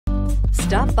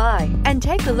Stop by and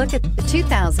take a look at the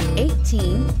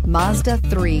 2018 Mazda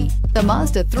 3. The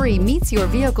Mazda 3 meets your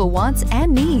vehicle wants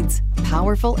and needs.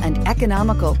 Powerful and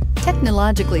economical,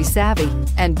 technologically savvy,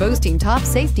 and boasting top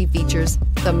safety features,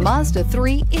 the Mazda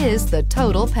 3 is the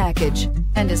total package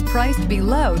and is priced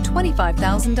below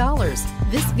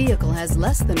 $25,000. This vehicle has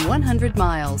less than 100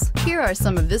 miles. Here are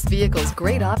some of this vehicle's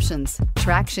great options: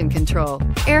 traction control,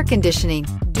 air conditioning,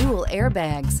 dual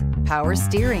airbags, power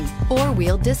steering,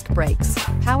 four-wheel disc brakes,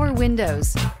 power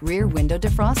windows, rear window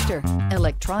defroster,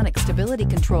 electronic stability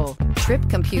control, trip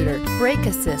computer, brake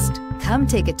assist. Come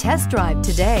take a test drive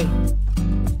today.